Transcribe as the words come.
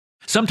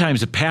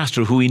Sometimes a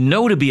pastor who we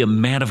know to be a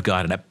man of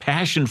God and a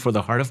passion for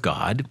the heart of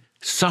God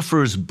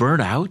suffers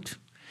burnout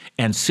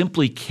and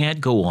simply can't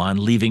go on,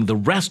 leaving the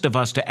rest of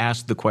us to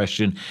ask the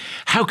question,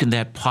 how can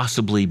that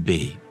possibly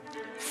be?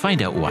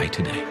 Find out why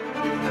today.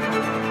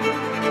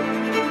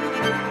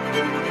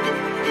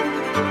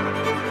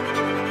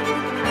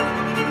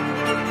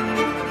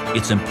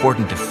 It's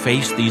important to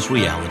face these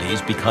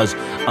realities because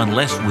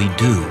unless we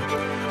do,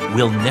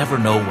 we'll never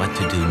know what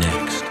to do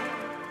next.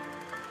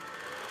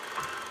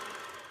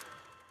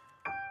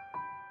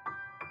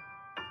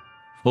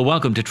 Well,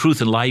 welcome to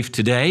Truth and Life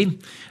today.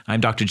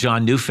 I'm Dr.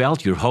 John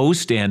Neufeld, your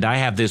host, and I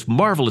have this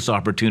marvelous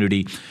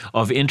opportunity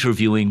of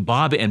interviewing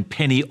Bob and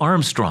Penny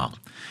Armstrong.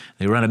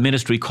 They run a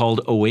ministry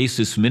called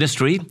Oasis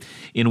Ministry,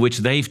 in which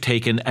they've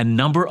taken a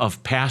number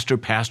of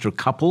pastor-pastor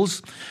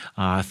couples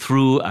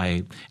through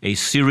a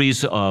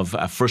series of,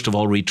 first of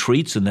all,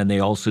 retreats, and then they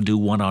also do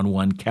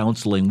one-on-one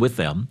counseling with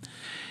them.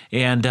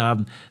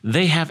 And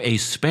they have a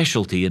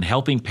specialty in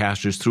helping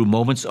pastors through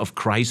moments of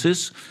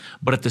crisis,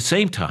 but at the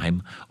same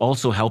time,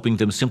 also helping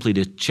them simply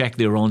to check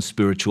their own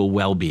spiritual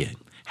well-being.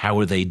 How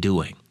are they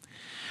doing?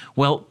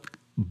 Well,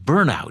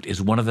 burnout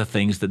is one of the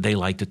things that they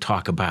like to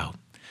talk about.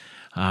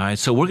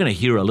 So we're going to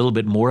hear a little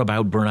bit more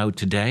about burnout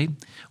today,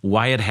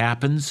 why it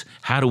happens,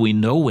 how do we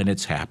know when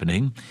it's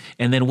happening,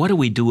 and then what do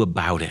we do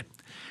about it?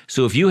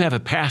 So if you have a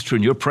pastor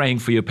and you're praying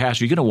for your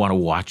pastor, you're going to want to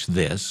watch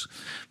this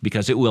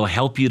because it will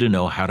help you to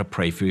know how to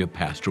pray for your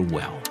pastor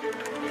well.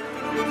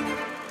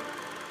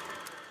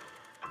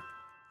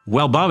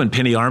 Well, Bob and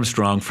Penny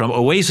Armstrong from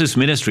Oasis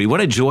Ministry,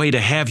 what a joy to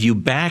have you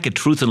back at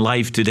Truth and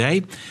Life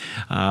today.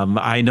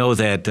 I know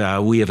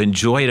that we have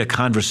enjoyed a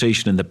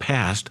conversation in the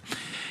past.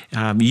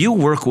 You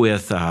work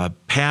with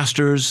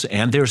pastors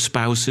and their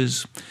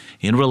spouses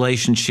in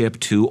relationship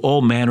to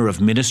all manner of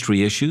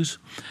ministry issues.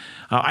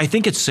 I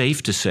think it's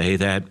safe to say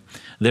that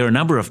there are a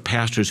number of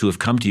pastors who have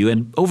come to you,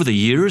 and over the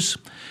years,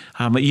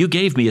 you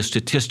gave me a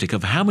statistic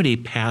of how many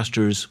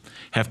pastors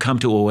have come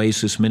to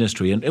Oasis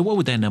Ministry, and what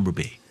would that number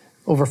be?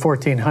 Over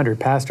 1,400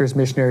 pastors,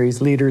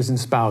 missionaries, leaders, and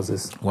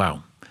spouses.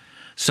 Wow.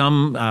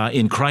 Some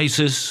in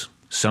crisis,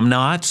 some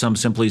not, some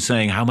simply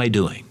saying, how am I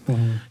doing?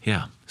 Mm-hmm.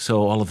 Yeah,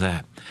 so all of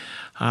that.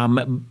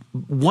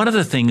 One of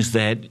the things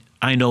that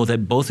I know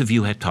that both of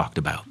you had talked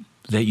about,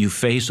 that you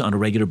face on a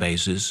regular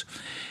basis,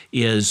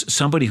 is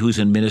somebody who's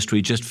in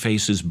ministry just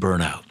faces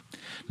burnout.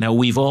 Now,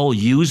 we've all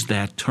used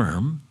that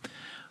term,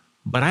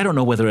 but I don't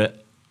know whether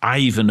I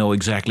even know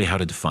exactly how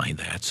to define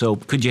that. So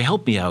could you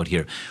help me out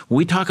here? When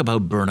we talk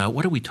about burnout,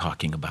 what are we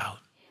talking about?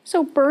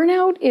 So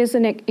burnout is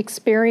an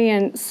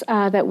experience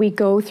that we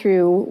go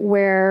through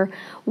where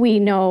we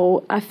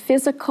know a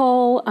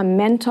physical, a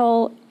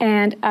mental,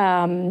 and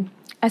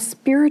a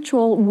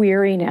spiritual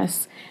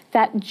weariness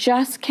that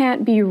just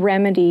can't be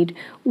remedied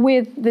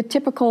with the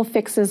typical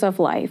fixes of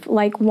life,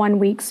 like 1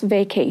 week's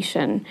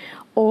vacation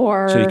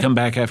or... So you come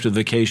back after the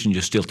vacation,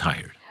 you're still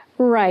tired.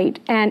 Right,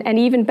 and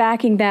even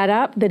backing that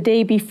up, the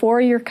day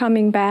before you're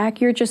coming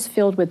back, you're just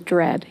filled with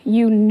dread.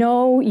 You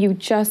know you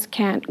just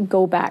can't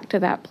go back to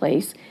that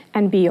place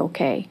and be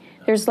okay.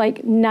 There's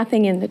like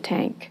nothing in the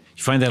tank.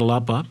 You find that a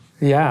lot, Bob?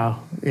 Yeah,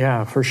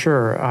 for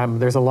sure.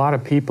 There's a lot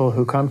of people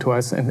who come to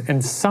us,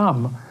 and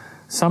some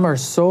are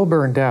so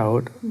burned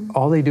out,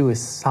 all they do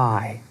is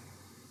sigh.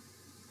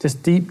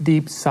 Just deep,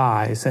 deep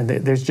sighs, and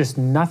there's just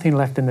nothing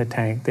left in the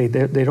tank.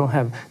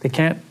 They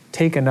can't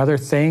take another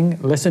thing,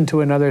 listen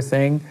to another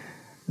thing.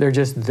 They're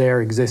just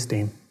there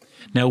existing.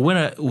 Now, when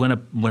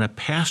a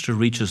pastor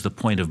reaches the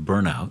point of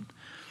burnout,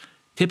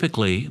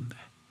 typically,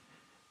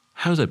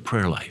 how's that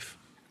prayer life?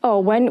 Oh,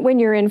 when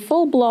you're in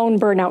full-blown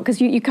burnout,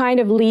 because you kind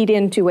of lead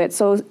into it.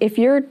 So if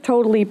you're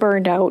totally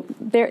burned out,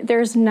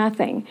 there's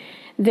nothing.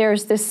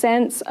 There's the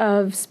sense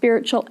of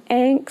spiritual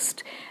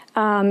angst.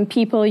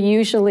 People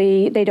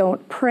usually, they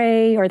don't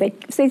pray, or they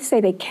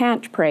say they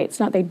can't pray. It's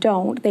not they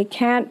don't, they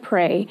can't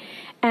pray.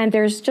 And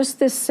there's just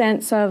this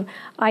sense of,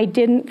 I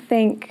didn't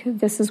think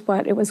this is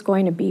what it was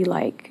going to be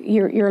like.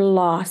 You're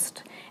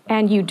lost,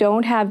 and you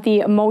don't have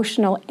the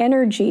emotional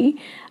energy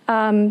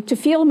to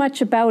feel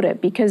much about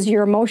it because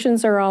your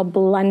emotions are all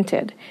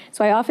blunted.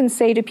 So I often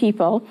say to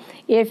people,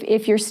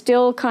 if you're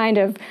still kind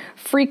of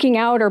freaking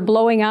out or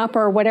blowing up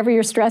or whatever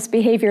your stress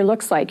behavior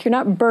looks like, you're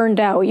not burned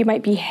out. You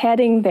might be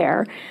heading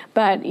there,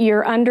 but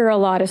you're under a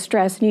lot of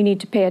stress and you need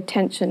to pay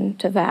attention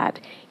to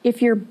that.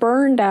 If you're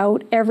burned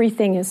out,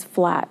 everything is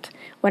flat.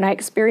 When I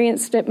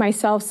experienced it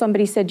myself,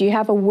 somebody said, do you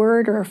have a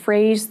word or a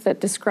phrase that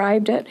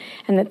described it?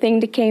 And the thing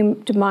that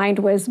came to mind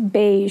was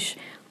beige.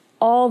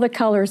 All the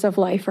colors of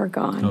life are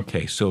gone.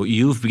 Okay, so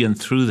you've been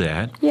through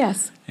that.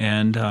 Yes.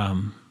 And,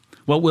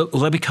 well,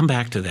 let me come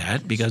back to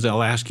that because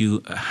I'll ask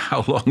you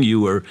how long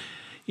you were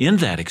in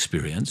that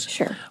experience.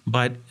 Sure.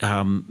 But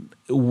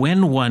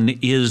when one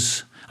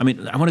is, I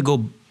want to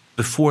go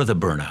before the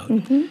burnout.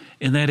 Mm-hmm.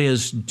 And that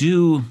is,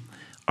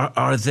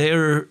 are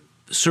there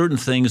certain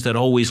things that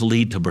always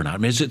lead to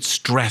burnout? Is it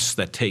stress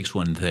that takes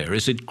one there?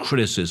 Is it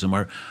criticism?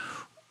 Or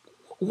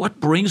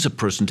What brings a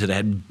person to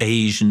that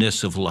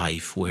beigeness of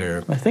life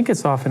where... I think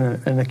it's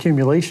often an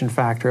accumulation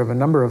factor of a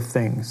number of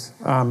things.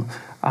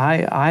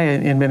 I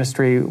in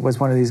ministry, was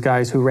one of these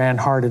guys who ran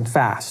hard and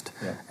fast.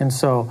 Yeah. And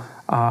so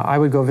I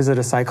would go visit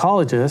a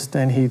psychologist,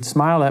 and he'd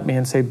smile at me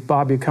and say,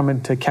 "Bob, you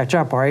coming to catch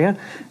up, are you?"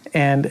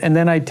 And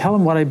then I'd tell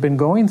him what I'd been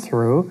going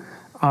through.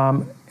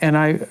 And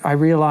I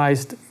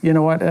realized, you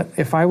know what,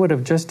 if I would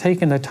have just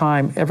taken the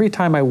time, every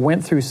time I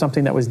went through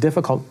something that was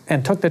difficult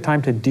and took the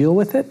time to deal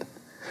with it,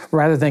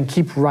 rather than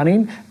keep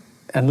running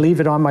and leave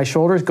it on my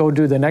shoulders, go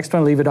do the next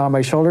one, leave it on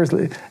my shoulders,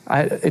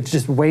 it's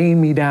just weighing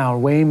me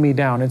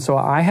down. And so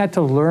I had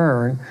to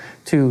learn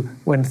to,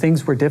 when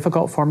things were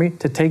difficult for me,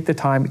 to take the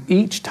time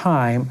each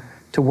time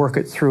to work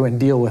it through and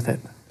deal with it.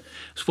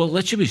 Well,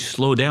 let's just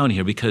slow down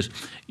here, because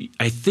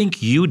I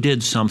think you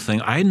did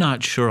something I'm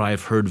not sure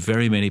I've heard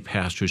very many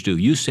pastors do.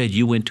 You said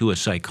you went to a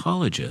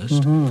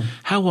psychologist. Mm-hmm.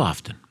 How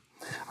often?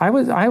 I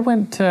went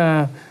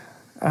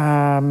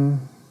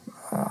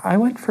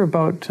for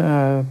about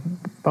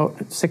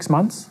 6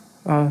 months.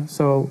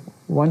 So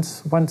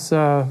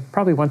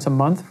probably once a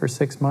month for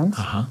 6 months.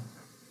 Uh-huh.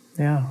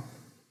 Yeah.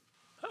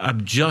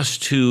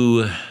 Just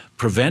to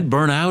prevent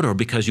burnout, or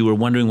because you were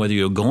wondering whether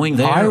you were going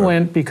there? I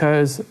went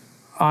because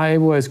I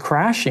was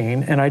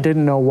crashing and I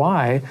didn't know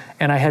why,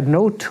 and I had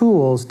no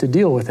tools to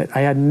deal with it.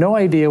 I had no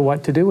idea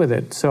what to do with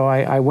it. So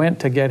I went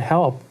to get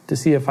help, to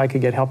see if I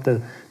could get help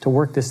to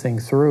work this thing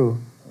through.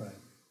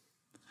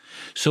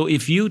 So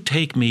if you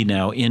take me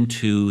now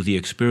into the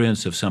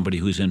experience of somebody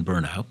who's in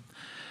burnout,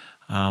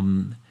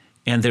 and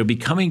they're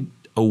becoming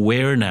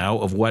aware now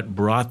of what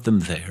brought them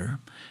there,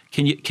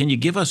 can you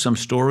give us some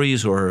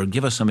stories or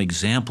give us some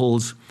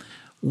examples?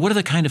 What are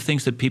the kind of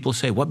things that people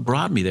say, what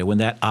brought me there, when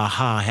that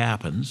aha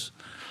happens?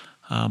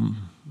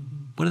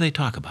 What do they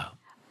talk about?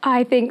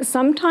 I think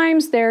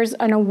sometimes there's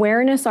an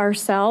awareness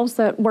ourselves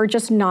that we're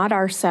just not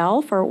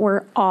ourselves, or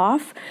we're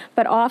off,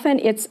 but often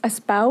it's a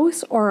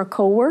spouse or a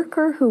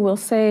coworker who will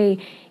say,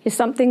 "Is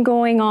something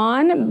going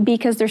on?"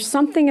 Because there's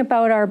something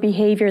about our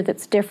behavior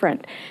that's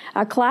different.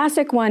 A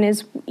classic one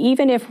is,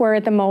 even if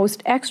we're the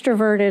most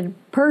extroverted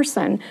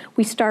person,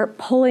 we start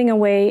pulling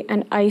away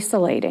and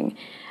isolating.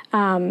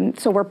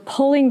 So we're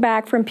pulling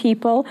back from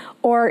people,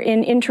 or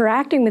in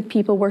interacting with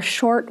people, we're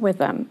short with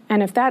them.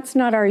 And if that's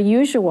not our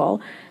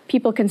usual,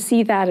 people can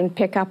see that and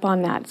pick up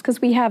on that. It's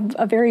because we have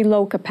a very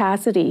low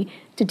capacity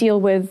to deal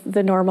with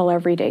the normal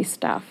everyday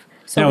stuff.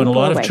 So now, in a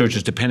lot of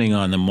churches, depending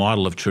on the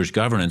model of church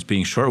governance,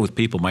 being short with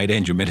people might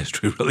end your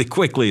ministry really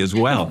quickly as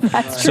well.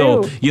 That's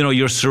true. So,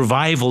 your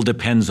survival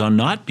depends on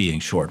not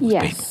being short with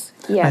people.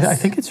 Yes. I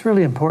think it's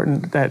really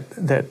important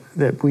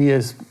that we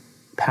as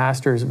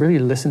pastors really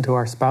listen to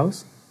our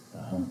spouse.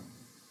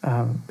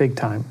 Big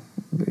time,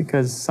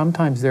 because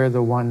sometimes they're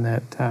the one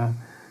that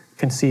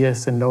can see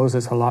us and knows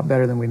us a lot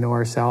better than we know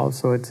ourselves.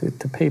 So it's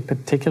to pay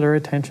particular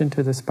attention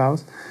to the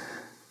spouse.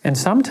 And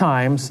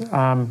sometimes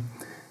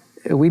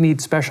we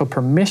need special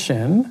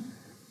permission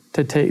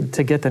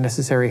to get the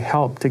necessary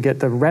help, to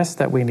get the rest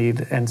that we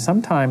need. And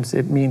sometimes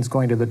it means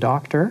going to the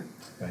doctor,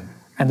 right,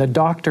 and the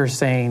doctor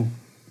saying,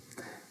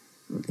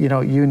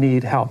 you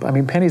need help. I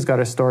mean, Penny's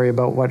got a story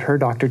about what her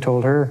doctor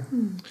told her.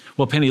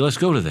 Well, Penny, let's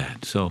go to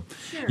that. So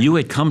You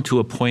had come to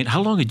a point.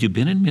 How long had you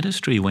been in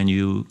ministry when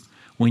you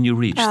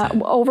reached that?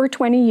 Over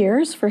 20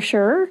 years, for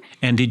sure.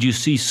 And did you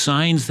see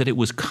signs that it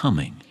was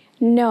coming?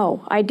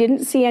 No, I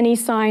didn't see any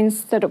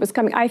signs that it was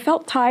coming. I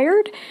felt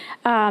tired.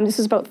 This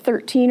was about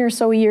 13 or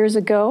so years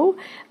ago.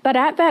 But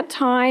at that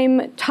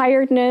time,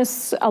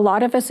 tiredness, a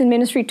lot of us in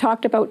ministry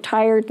talked about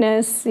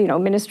tiredness.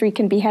 Ministry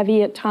can be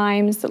heavy at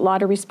times, a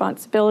lot of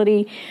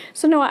responsibility.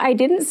 So no, I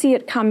didn't see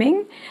it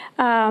coming.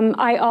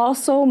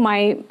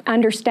 My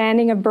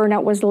understanding of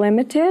burnout was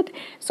limited.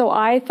 So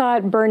I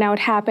thought burnout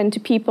happened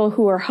to people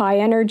who are high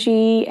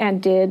energy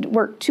and did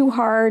work too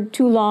hard,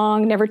 too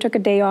long, never took a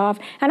day off.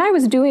 And I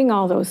was doing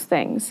all those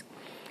things.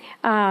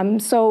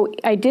 So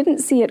I didn't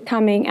see it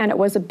coming, and it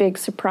was a big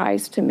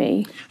surprise to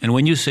me. And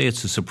when you say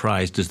it's a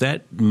surprise, does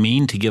that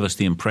mean to give us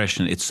the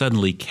impression it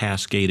suddenly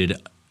cascaded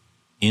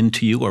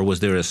into you, or was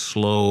there a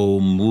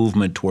slow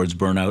movement towards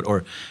burnout,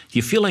 or do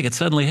you feel like it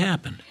suddenly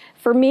happened?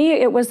 For me,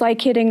 it was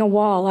like hitting a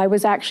wall. I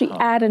was actually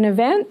at an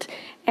event,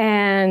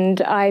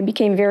 and I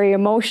became very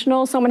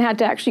emotional. Someone had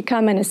to actually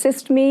come and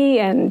assist me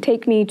and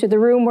take me to the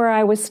room where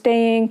I was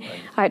staying.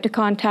 Right. I had to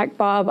contact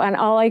Bob, and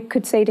all I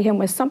could say to him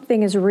was,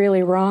 something is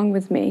really wrong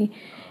with me.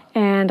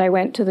 And I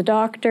went to the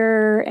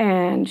doctor,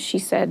 and she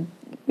said,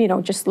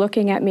 just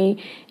looking at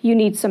me, you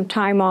need some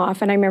time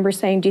off. And I remember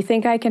saying, do you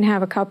think I can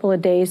have a couple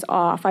of days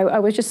off? I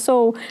was just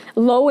so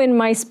low in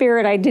my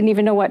spirit, I didn't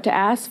even know what to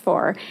ask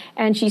for.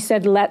 And she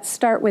said, let's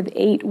start with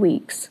 8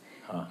 weeks.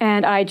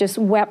 And I just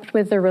wept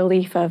with the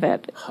relief of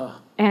it.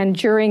 And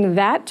during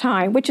that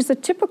time, which is a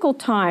typical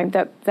time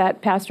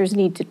that pastors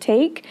need to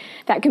take,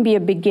 that can be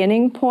a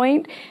beginning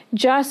point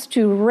just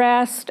to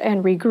rest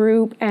and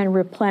regroup and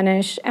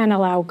replenish and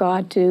allow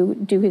God to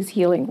do his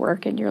healing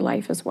work in your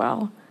life as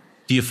well.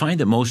 Do you find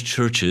that most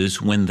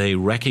churches, when they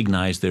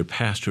recognize their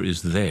pastor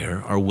is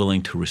there, are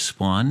willing to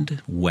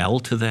respond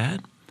well to that?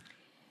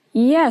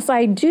 Yes,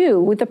 I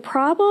do. The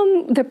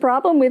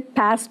problem with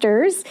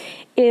pastors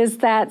is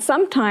that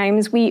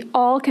sometimes we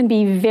all can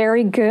be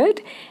very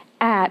good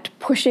at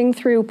pushing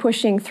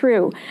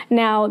through.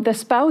 Now, the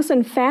spouse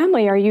and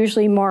family are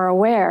usually more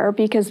aware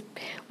because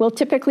we'll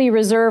typically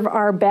reserve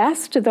our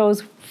best to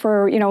those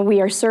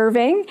we are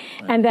serving,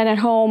 and then at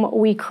home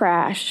we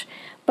crash.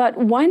 But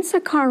once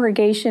a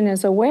congregation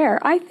is aware,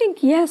 I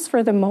think, yes,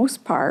 for the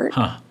most part,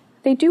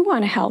 they do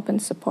want to help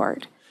and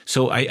support.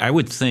 So I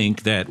would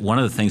think that one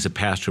of the things a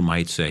pastor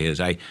might say is,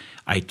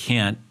 I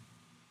can't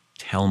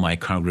tell my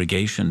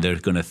congregation. They're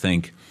going to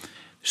think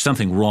there's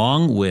something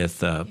wrong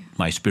with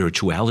my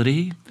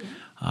spirituality.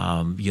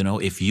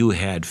 If you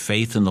had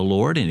faith in the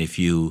Lord and if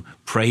you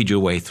prayed your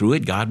way through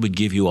it, God would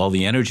give you all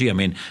the energy. I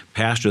mean,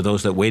 Pastor,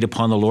 those that wait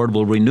upon the Lord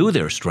will renew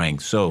their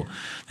strength. So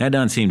that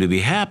doesn't seem to be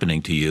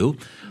happening to you.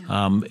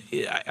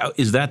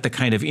 Is that the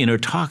kind of inner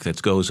talk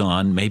that goes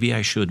on? Maybe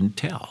I shouldn't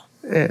tell.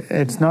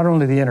 It's not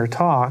only the inner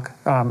talk,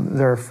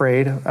 they're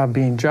afraid of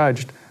being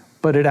judged,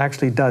 but it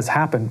actually does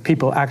happen.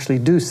 People actually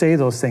do say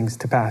those things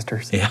to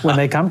pastors when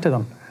they come to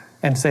them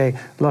and say,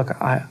 look,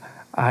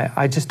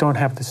 I just don't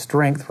have the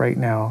strength right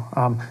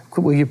now.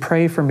 Will you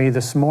pray for me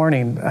this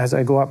morning as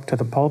I go up to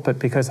the pulpit,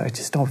 because I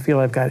just don't feel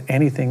I've got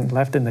anything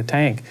left in the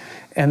tank.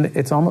 And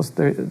it's almost,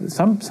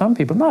 some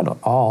people, not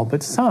all,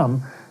 but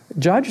some,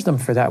 judge them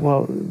for that.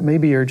 Well,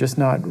 maybe you're just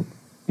not,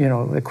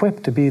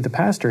 equipped to be the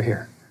pastor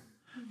here.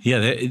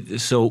 Yeah,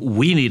 so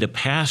we need a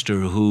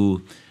pastor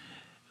who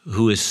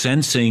is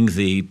sensing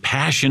the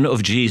passion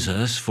of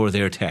Jesus for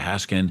their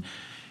task, and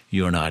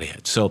you're not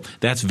it. So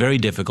that's very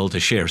difficult to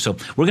share. So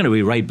we're going to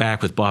be right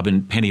back with Bob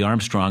and Penny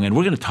Armstrong, and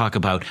we're going to talk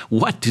about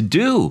what to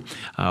do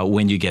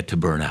when you get to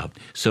burnout.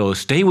 So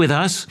stay with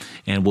us,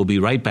 and we'll be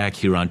right back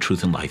here on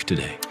Truth and Life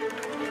Today.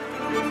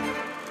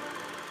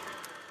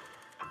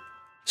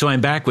 So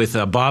I'm back with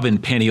Bob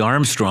and Penny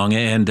Armstrong,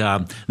 and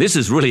this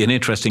is really an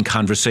interesting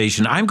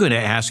conversation. I'm going to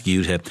ask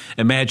you to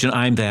imagine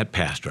I'm that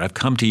pastor. I've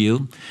come to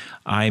you.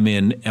 I'm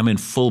in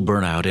full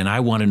burnout, and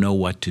I want to know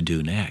what to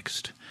do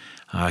next.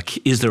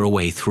 Is there a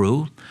way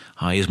through?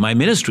 Is my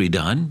ministry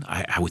done?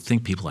 I would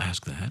think people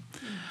ask that.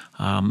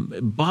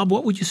 Bob,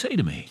 what would you say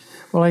to me?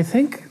 Well, I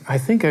think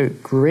a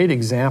great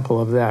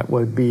example of that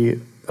would be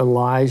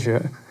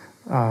Moses.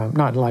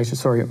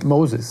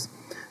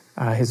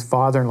 His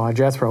father-in-law,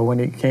 Jethro, when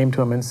he came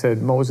to him and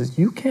said, Moses,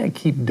 you can't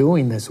keep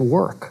doing this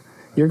work.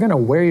 You're going to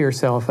wear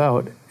yourself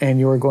out, and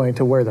you're going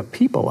to wear the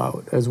people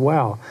out as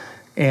well.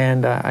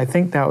 And I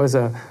think that was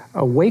a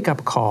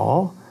wake-up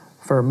call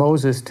for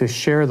Moses to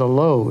share the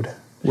load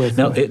with...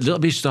 Now,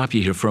 let me stop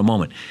you here for a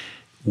moment.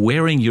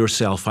 Wearing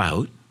yourself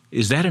out,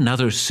 is that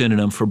another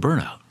synonym for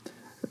burnout?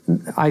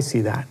 I see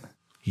that.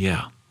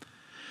 Yeah.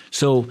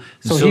 So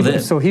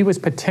he was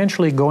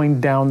potentially going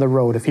down the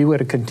road. If he would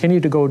have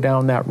continued to go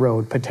down that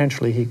road,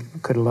 potentially he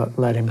could have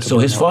led him to So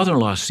his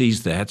father-in-law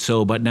sees that.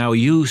 But now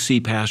you see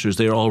pastors,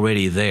 they're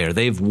already there.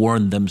 They've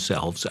worn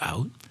themselves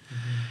out,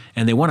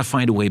 and they want to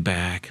find a way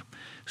back.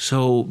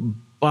 So,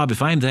 Bob,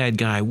 if I'm that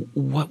guy,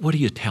 what are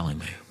you telling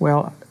me?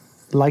 Well,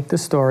 like the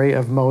story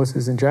of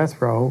Moses and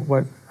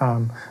Jethro,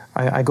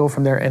 I go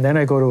from there, and then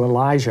I go to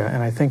Elijah,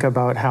 and I think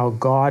about how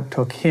God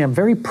took him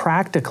very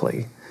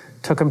practically,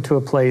 took him to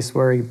a place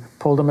where he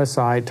pulled him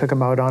aside, took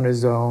him out on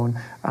his own,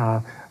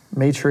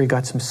 made sure he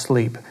got some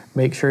sleep,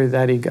 make sure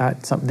that he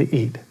got something to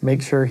eat,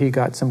 make sure he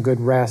got some good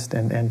rest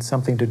and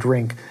something to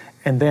drink,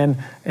 and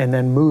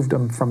then moved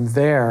him from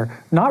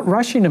there, not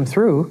rushing him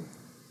through,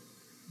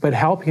 but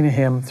helping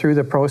him through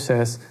the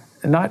process,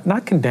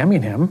 not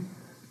condemning him,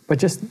 but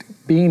just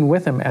being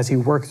with him as he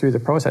worked through the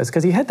process.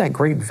 Because he had that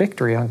great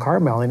victory on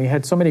Carmel, and he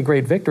had so many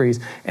great victories,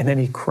 and then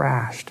he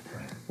crashed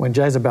when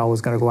Jezebel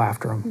was going to go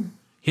after him.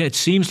 Yeah, it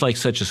seems like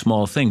such a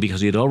small thing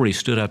because he had already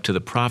stood up to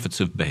the prophets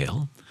of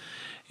Baal.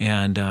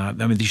 And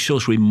he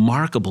shows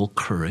remarkable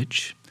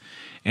courage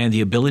and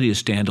the ability to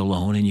stand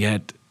alone. And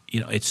yet,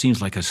 it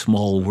seems like a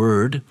small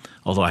word,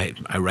 although I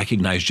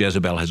recognize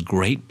Jezebel has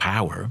great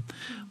power.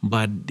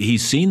 But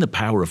he's seen the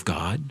power of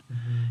God.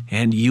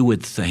 And you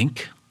would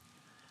think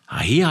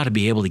he ought to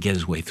be able to get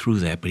his way through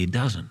that, but he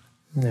doesn't.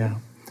 Yeah.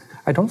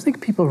 I don't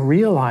think people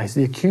realize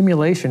the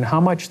accumulation, how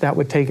much that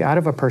would take out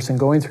of a person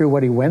going through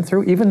what he went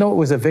through. Even though it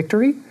was a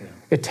victory,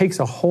 it takes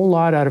a whole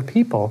lot out of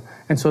people.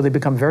 And so they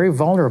become very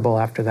vulnerable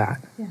after that.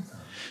 Yes.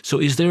 So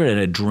is there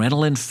an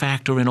adrenaline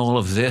factor in all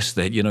of this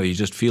that, you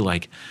just feel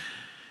like,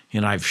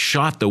 I've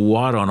shot the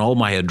wad on all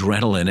my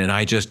adrenaline and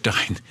I just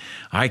died.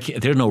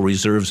 There are no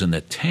reserves in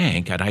the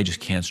tank and I just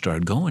can't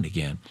start going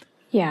again.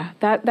 Yeah,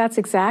 that's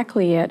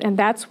exactly it. And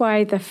that's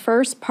why the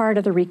first part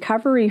of the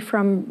recovery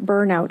from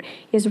burnout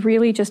is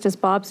really, just as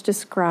Bob's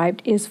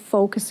described, is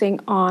focusing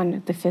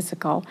on the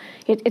physical.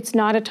 It's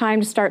not a time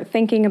to start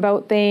thinking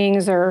about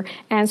things or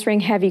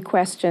answering heavy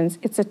questions.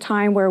 It's a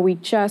time where we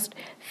just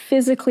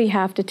physically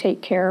have to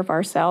take care of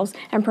ourselves,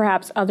 and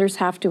perhaps others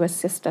have to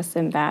assist us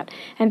in that.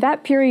 And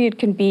that period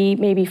can be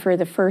maybe for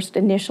the first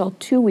initial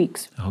 2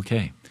 weeks.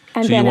 Okay.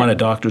 And so you want a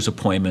doctor's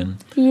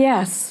appointment?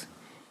 Yes.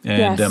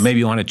 And maybe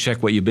you want to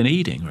check what you've been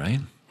eating, right?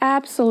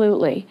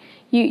 Absolutely.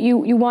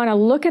 You want to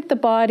look at the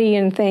body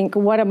and think,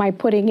 what am I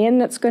putting in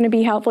that's going to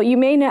be helpful? You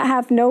may not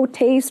have no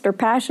taste or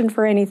passion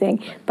for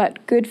anything,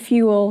 but good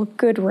fuel,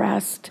 good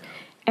rest,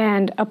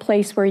 and a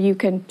place where you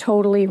can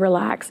totally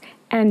relax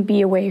and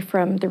be away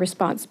from the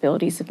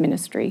responsibilities of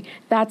ministry.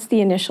 That's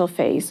the initial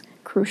phase,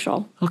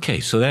 crucial.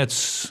 Okay, so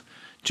that's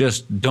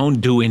just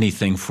don't do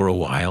anything for a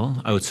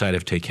while outside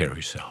of take care of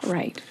yourself.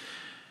 Right.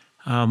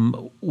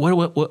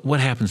 What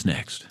happens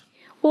next?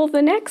 Well,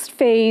 the next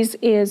phase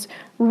is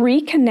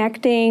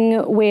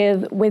reconnecting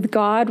with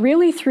God,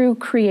 really through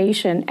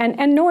creation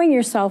and knowing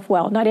yourself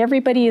well. Not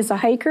everybody is a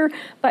hiker,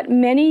 but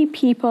many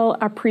people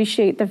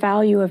appreciate the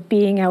value of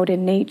being out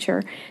in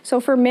nature. So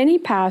for many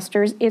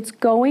pastors, it's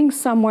going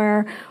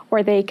somewhere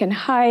where they can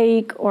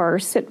hike or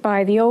sit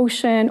by the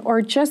ocean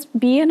or just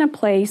be in a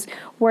place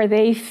where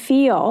they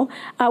feel,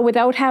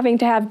 without having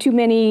to have too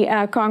many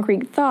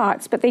concrete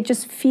thoughts, but they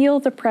just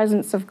feel the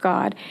presence of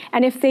God.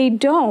 And if they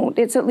don't,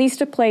 it's at least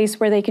a place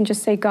where they can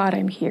just say, God,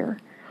 I'm here.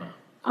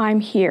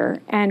 I'm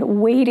here, and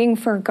waiting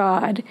for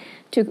God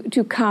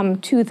to come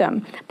to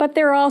them. But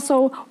they're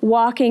also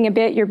walking a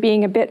bit, you're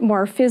being a bit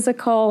more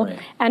physical, right.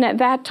 And at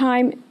that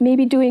time,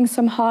 maybe doing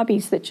some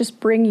hobbies that just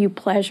bring you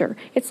pleasure.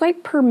 It's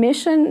like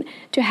permission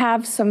to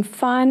have some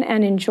fun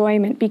and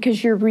enjoyment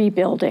because you're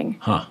rebuilding.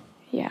 Huh.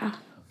 Yeah.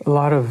 A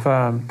lot of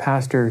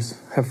pastors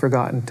have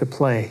forgotten to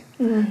play.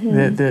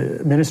 Mm-hmm.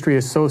 The ministry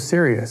is so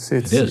serious.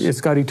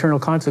 It's got eternal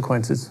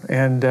consequences,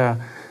 and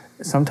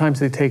sometimes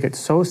they take it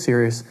so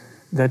serious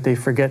that they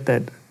forget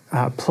that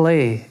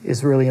play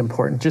is really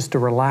important, just to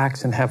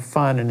relax and have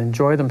fun and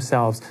enjoy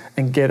themselves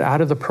and get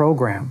out of the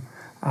program,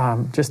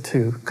 just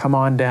to come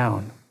on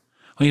down.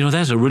 Well,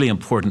 that's a really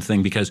important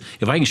thing, because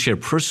if I can share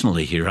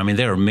personally here,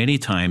 there are many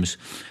times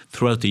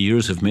throughout the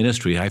years of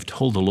ministry I've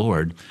told the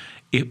Lord,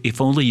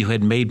 if only you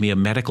had made me a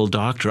medical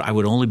doctor, I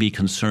would only be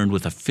concerned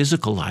with the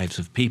physical lives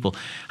of people.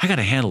 I got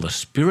to handle the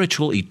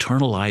spiritual,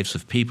 eternal lives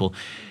of people,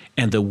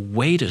 and the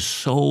weight is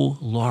so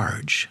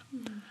large.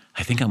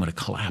 I think I'm going to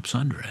collapse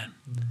under it.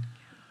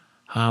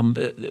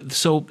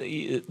 So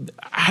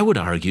I would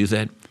argue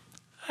that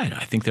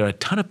I think there are a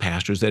ton of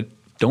pastors that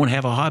don't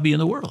have a hobby in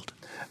the world.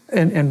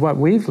 And what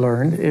we've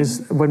learned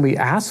is when we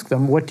ask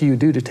them, what do you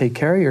do to take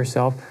care of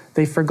yourself,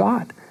 they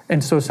forgot.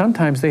 And so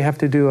sometimes they have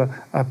to do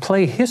a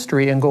play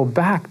history and go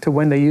back to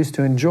when they used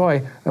to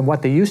enjoy and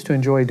what they used to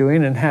enjoy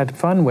doing and had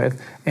fun with.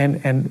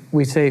 And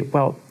we say,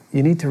 well,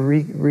 you need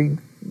to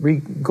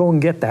go and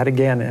get that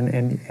again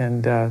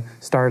and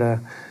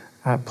start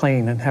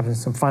playing and having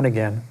some fun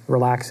again,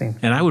 relaxing.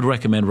 And I would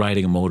recommend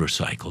riding a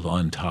motorcycle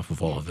on top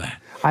of all of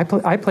that. I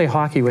play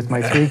hockey with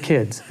my 3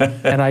 kids,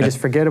 and I just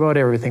forget about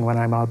everything when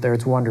I'm out there.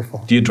 It's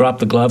wonderful. Do you drop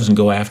the gloves and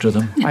go after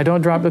them? I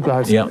don't drop the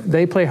gloves. Yeah.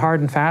 They play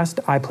hard and fast.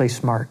 I play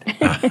smart.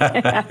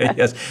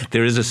 Yes,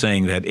 there is a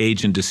saying that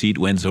age and deceit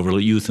wins over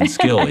youth and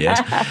skill,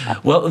 yes?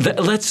 Well,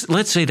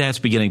 let's say that's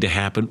beginning to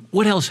happen.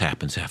 What else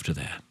happens after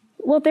that?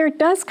 Well, there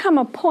does come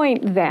a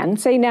point then,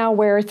 say now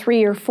we're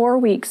 3 or 4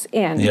 weeks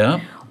in,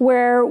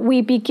 where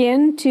we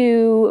begin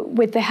to,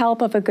 with the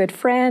help of a good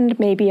friend,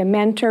 maybe a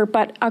mentor,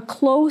 but a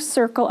close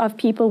circle of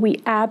people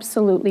we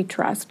absolutely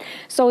trust.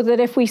 So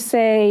that if we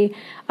say,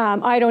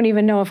 I don't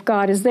even know if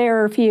God is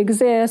there or if he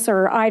exists,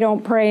 or I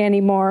don't pray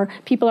anymore,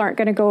 people aren't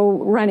going to go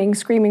running,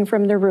 screaming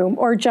from the room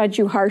or judge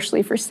you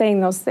harshly for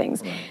saying those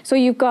things. Right. So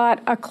you've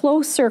got a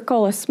close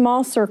circle, a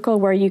small circle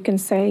where you can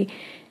say,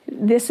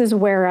 this is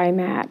where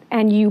I'm at.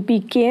 And you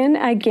begin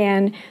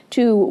again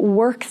to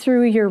work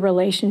through your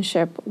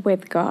relationship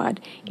with God,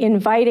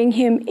 inviting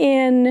him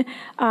in.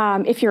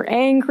 If you're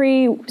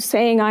angry,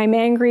 saying I'm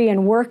angry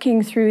and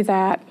working through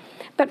that.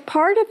 But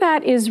part of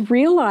that is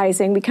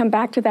realizing, we come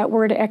back to that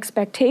word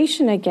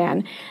expectation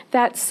again,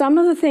 that some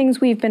of the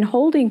things we've been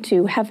holding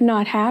to have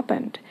not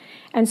happened.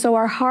 And so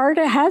our heart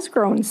has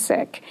grown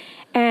sick.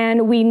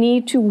 And we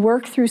need to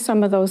work through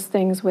some of those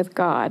things with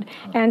God.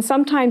 And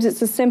sometimes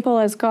it's as simple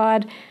as,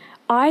 God,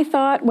 I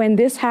thought when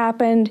this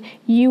happened,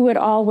 you would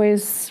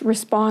always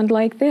respond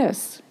like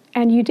this.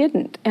 And you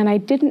didn't. And I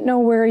didn't know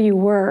where you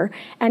were.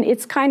 And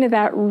it's kind of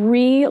that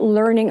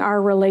relearning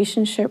our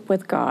relationship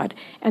with God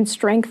and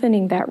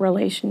strengthening that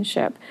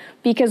relationship.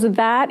 Because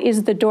that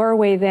is the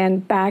doorway then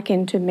back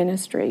into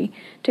ministry,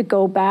 to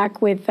go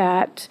back with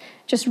that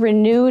just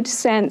renewed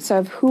sense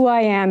of who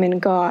I am in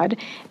God.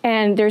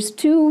 And there's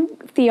 2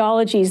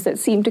 theologies that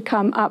seem to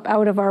come up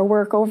out of our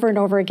work over and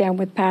over again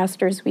with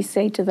pastors. We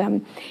say to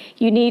them,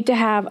 you need to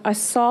have a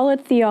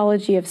solid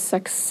theology of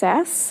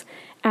success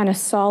and a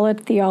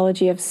solid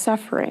theology of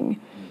suffering.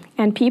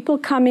 And people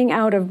coming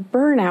out of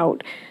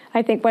burnout,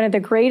 I think one of the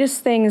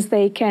greatest things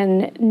they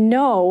can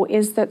know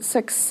is that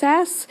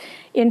success,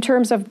 in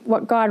terms of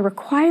what God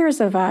requires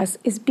of us,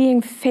 is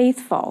being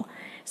faithful.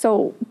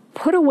 So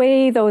put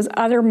away those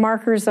other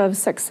markers of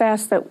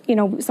success that,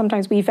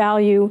 sometimes we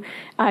value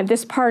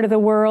this part of the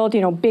world,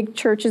 big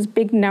churches,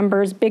 big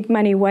numbers, big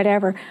money,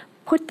 whatever.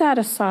 Put that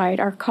aside.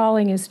 Our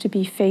calling is to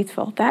be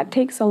faithful. That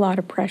takes a lot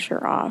of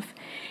pressure off.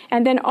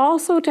 And then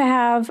also to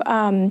have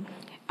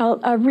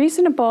a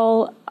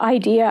reasonable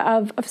idea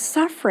of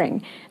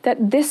suffering,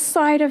 that this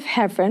side of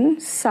heaven,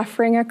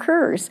 suffering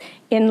occurs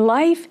in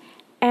life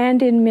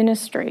and in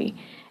ministry.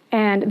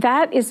 And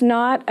that is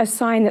not a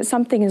sign that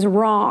something is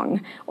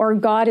wrong or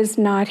God is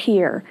not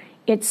here.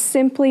 It's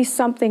simply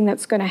something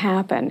that's going to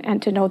happen,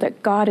 and to know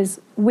that God is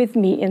with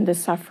me in the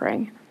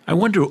suffering. I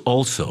wonder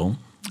also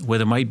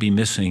whether might be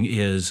missing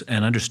is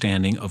an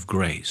understanding of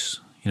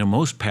grace.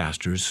 Most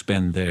pastors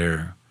spend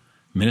their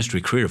ministry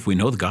career, if we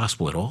know the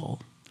gospel at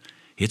all,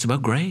 it's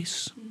about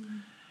grace.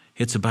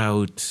 It's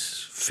about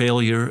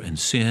failure and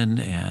sin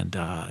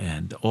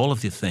and all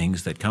of the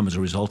things that come as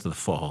a result of the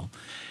fall.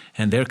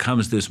 And there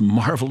comes this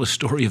marvelous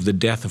story of the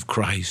death of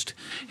Christ,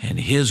 and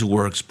his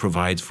works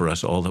provides for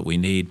us all that we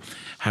need.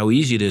 How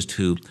easy it is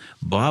to,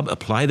 Bob,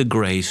 apply the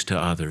grace to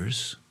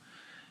others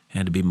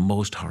and to be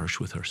most harsh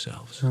with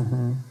ourselves.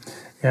 Mm-hmm.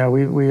 Yeah,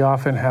 we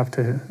often have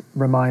to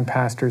remind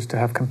pastors to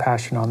have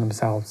compassion on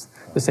themselves.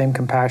 The same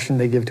compassion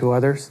they give to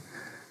others,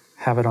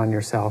 have it on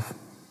yourself.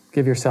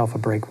 Give yourself a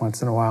break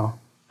once in a while.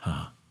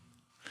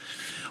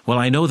 Well,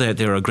 I know that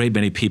there are a great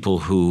many people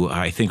who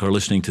I think are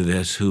listening to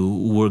this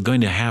who were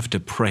going to have to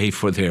pray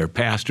for their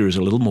pastors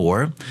a little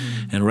more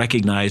and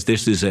recognize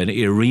this is an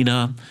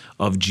arena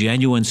of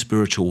genuine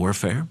spiritual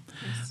warfare.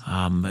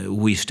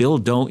 We still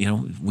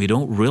don't, we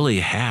don't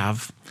really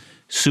have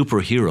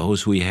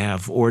superheroes. We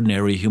have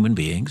ordinary human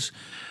beings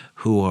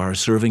who are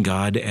serving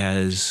God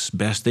as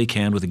best they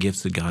can with the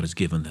gifts that God has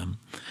given them.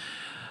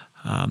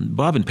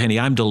 Bob and Penny,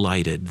 I'm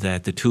delighted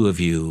that the two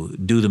of you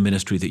do the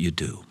ministry that you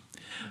do.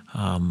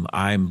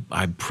 I'm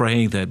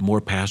praying that more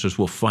pastors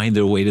will find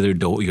their way to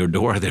your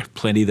door. There are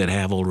plenty that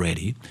have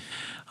already.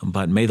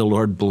 But may the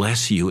Lord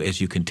bless you as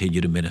you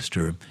continue to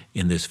minister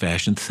in this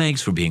fashion. Thanks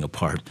for being a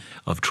part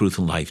of Truth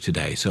and Life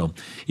today. So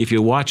if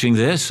you're watching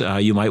this,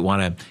 you might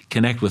want to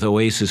connect with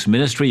Oasis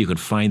Ministry. You can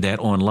find that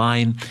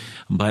online.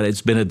 But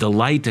it's been a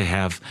delight to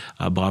have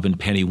Bob and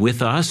Penny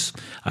with us.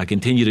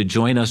 Continue to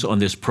join us on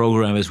this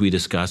program as we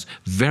discuss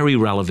very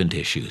relevant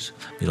issues.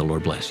 May the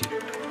Lord bless you.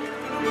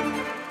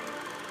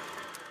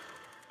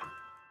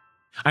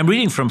 I'm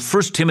reading from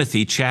 1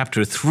 Timothy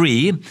chapter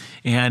 3,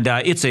 and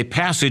it's a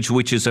passage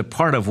which is a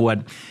part of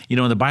what,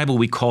 in the Bible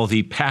we call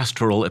the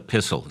pastoral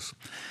epistles.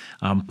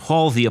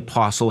 Paul the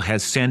apostle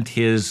has sent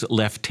his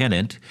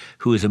lieutenant,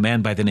 who is a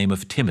man by the name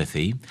of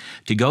Timothy,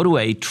 to go to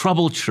a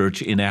troubled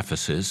church in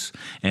Ephesus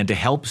and to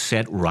help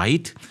set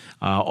right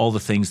all the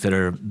things that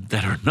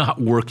are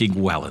not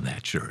working well in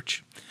that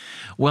church.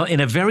 Well, in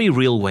a very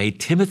real way,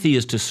 Timothy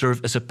is to serve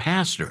as a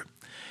pastor.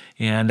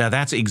 And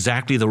that's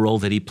exactly the role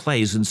that he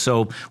plays. And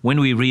so when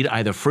we read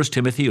either 1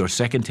 Timothy or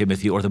 2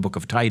 Timothy or the book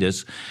of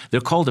Titus, they're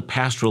called the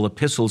pastoral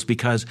epistles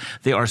because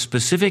they are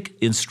specific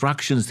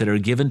instructions that are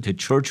given to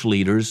church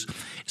leaders,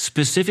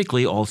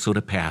 specifically also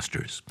to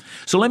pastors.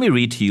 So let me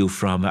read to you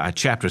from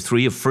chapter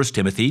 3 of 1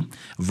 Timothy,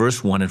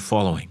 verse 1 and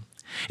following.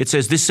 It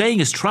says, "This saying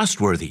is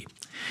trustworthy.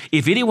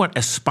 If anyone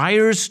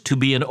aspires to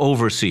be an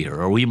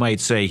overseer," or we might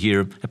say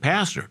here, a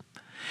pastor,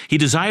 "he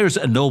desires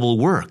a noble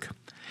work.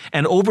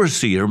 An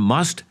overseer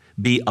must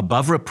be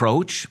above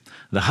reproach,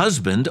 the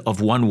husband of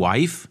one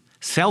wife,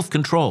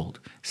 self-controlled,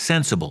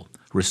 sensible,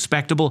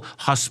 respectable,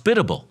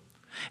 hospitable."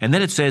 And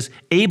then it says,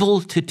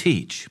 "able to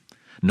teach,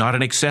 not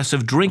an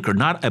excessive drinker,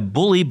 not a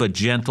bully but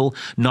gentle,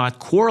 not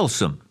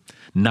quarrelsome,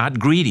 not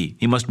greedy.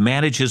 He must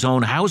manage his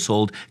own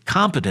household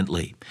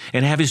competently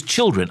and have his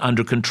children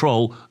under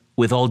control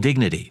with all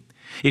dignity.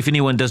 If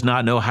anyone does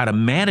not know how to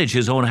manage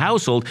his own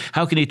household,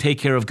 how can he take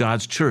care of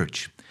God's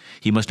church?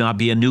 He must not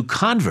be a new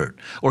convert,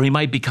 or he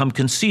might become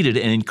conceited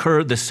and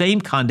incur the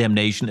same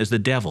condemnation as the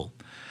devil.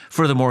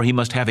 Furthermore, he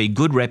must have a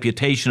good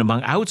reputation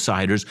among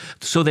outsiders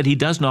so that he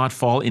does not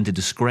fall into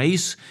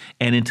disgrace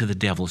and into the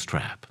devil's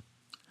trap."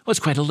 Well,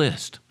 it's quite a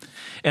list.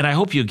 And I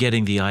hope you're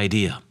getting the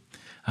idea.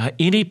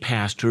 Any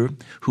pastor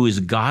who is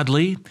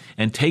godly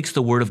and takes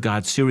the Word of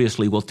God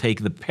seriously will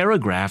take the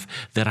paragraph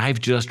that I've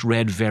just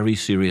read very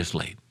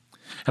seriously.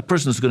 A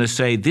person is going to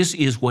say, this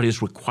is what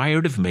is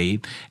required of me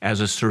as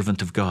a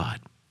servant of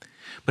God.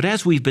 But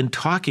as we've been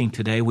talking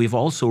today, we've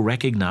also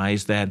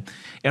recognized that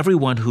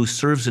everyone who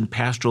serves in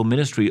pastoral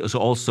ministry is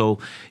also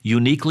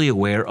uniquely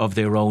aware of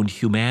their own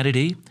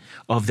humanity,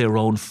 of their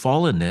own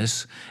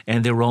fallenness,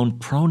 and their own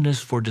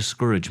proneness for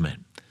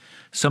discouragement.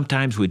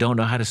 Sometimes we don't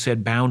know how to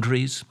set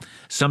boundaries.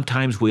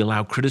 Sometimes we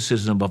allow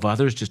criticism of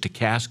others just to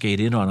cascade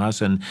in on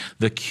us, and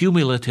the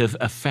cumulative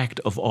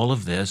effect of all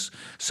of this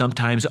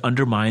sometimes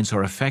undermines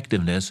our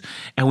effectiveness.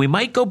 And we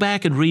might go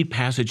back and read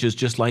passages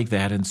just like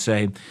that and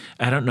say,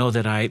 I don't know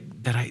that I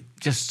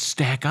just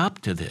stack up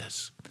to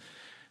this.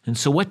 And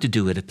so what to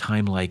do at a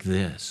time like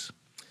this?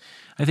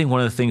 I think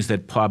one of the things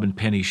that Bob and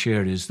Penny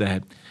shared is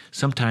that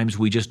sometimes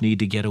we just need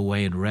to get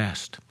away and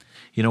rest.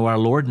 Our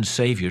Lord and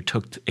Savior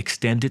took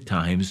extended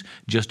times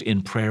just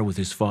in prayer with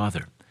his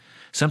Father.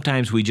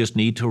 Sometimes we just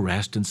need to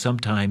rest, and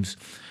sometimes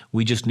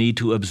we just need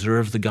to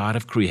observe the God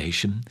of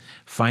creation,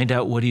 find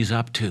out what he's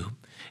up to,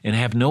 and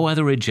have no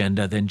other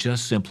agenda than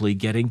just simply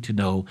getting to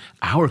know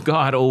our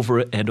God over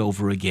and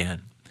over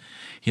again.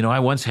 You know, I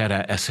once had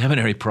a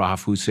seminary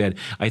prof who said,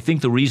 I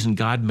think the reason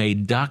God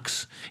made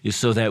ducks is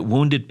so that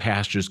wounded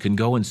pastors can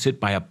go and sit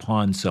by a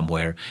pond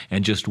somewhere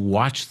and just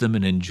watch them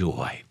and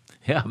enjoy.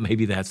 Yeah,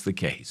 maybe that's the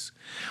case.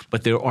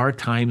 But there are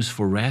times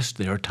for rest.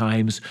 There are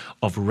times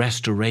of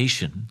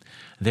restoration.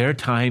 There are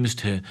times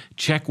to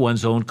check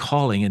one's own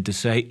calling and to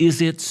say,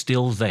 is it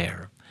still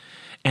there?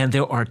 And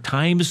there are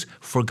times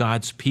for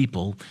God's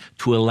people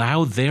to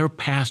allow their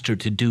pastor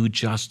to do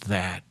just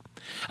that.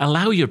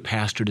 Allow your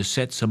pastor to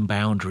set some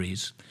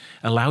boundaries.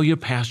 Allow your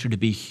pastor to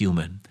be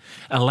human.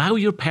 Allow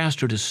your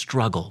pastor to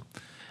struggle.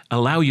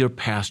 Allow your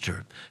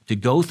pastor to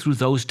go through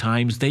those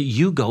times that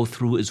you go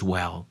through as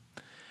well.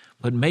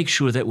 But make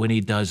sure that when he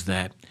does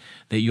that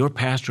your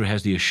pastor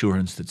has the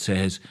assurance that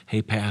says,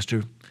 hey,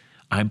 pastor,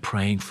 I'm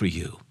praying for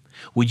you.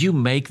 Would you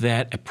make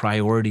that a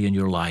priority in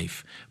your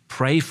life?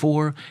 Pray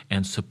for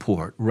and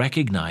support,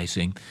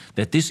 recognizing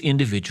that this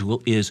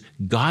individual is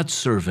God's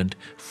servant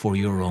for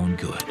your own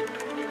good.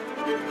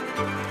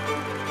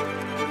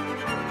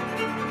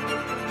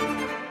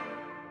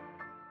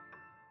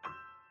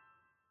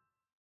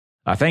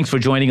 Thanks for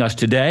joining us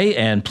today,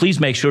 and please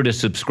make sure to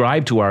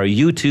subscribe to our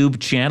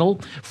YouTube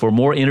channel for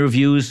more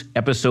interviews,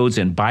 episodes,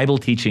 and Bible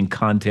teaching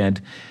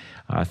content.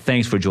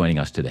 Thanks for joining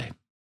us today.